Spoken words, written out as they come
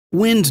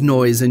Wind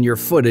noise in your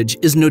footage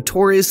is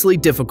notoriously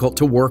difficult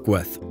to work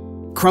with.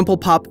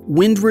 CrumplePop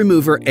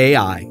WindRemover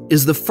AI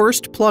is the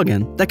first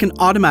plugin that can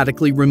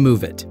automatically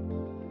remove it.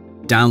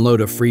 Download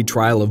a free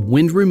trial of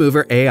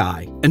WindRemover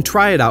AI and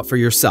try it out for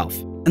yourself,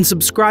 and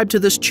subscribe to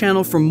this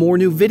channel for more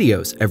new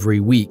videos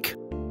every week.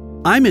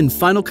 I'm in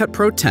Final Cut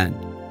Pro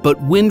 10, but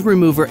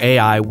WindRemover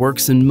AI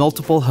works in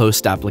multiple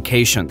host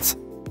applications.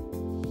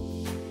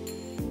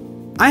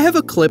 I have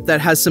a clip that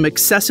has some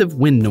excessive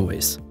wind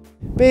noise.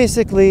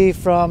 Basically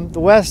from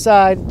the west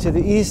side to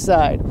the east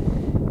side.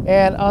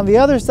 And on the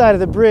other side of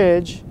the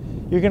bridge,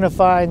 you're going to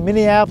find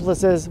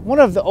Minneapolis as one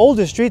of the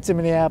oldest streets in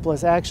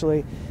Minneapolis,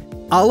 actually.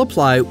 I'll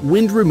apply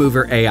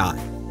WindRemover AI.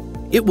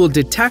 It will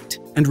detect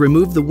and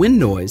remove the wind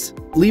noise,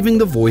 leaving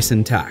the voice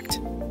intact.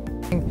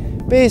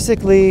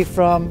 Basically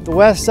from the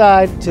west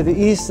side to the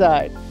east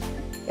side.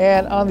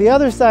 And on the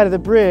other side of the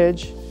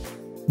bridge,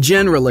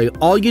 generally,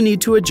 all you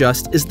need to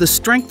adjust is the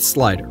strength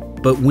slider,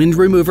 but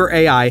WindRemover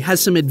AI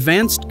has some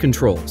advanced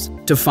controls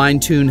to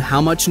fine-tune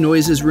how much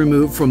noise is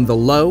removed from the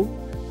low,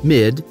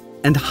 mid,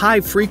 and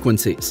high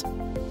frequencies.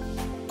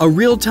 A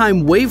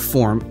real-time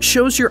waveform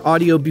shows your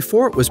audio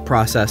before it was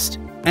processed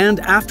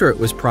and after it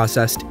was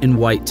processed in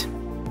white.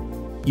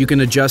 You can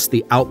adjust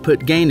the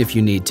output gain if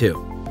you need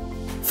to.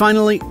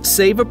 Finally,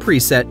 save a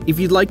preset if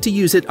you'd like to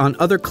use it on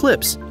other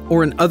clips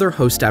or in other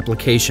host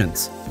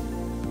applications.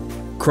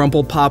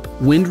 CrumplePop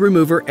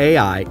WindRemover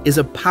AI is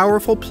a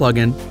powerful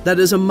plugin that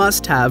is a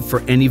must-have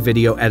for any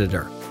video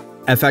editor.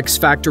 FX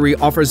Factory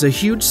offers a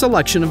huge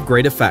selection of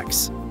great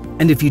effects.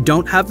 And if you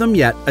don't have them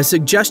yet, I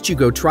suggest you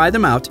go try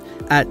them out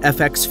at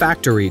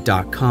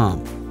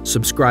fxfactory.com.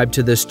 Subscribe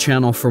to this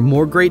channel for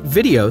more great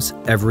videos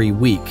every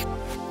week.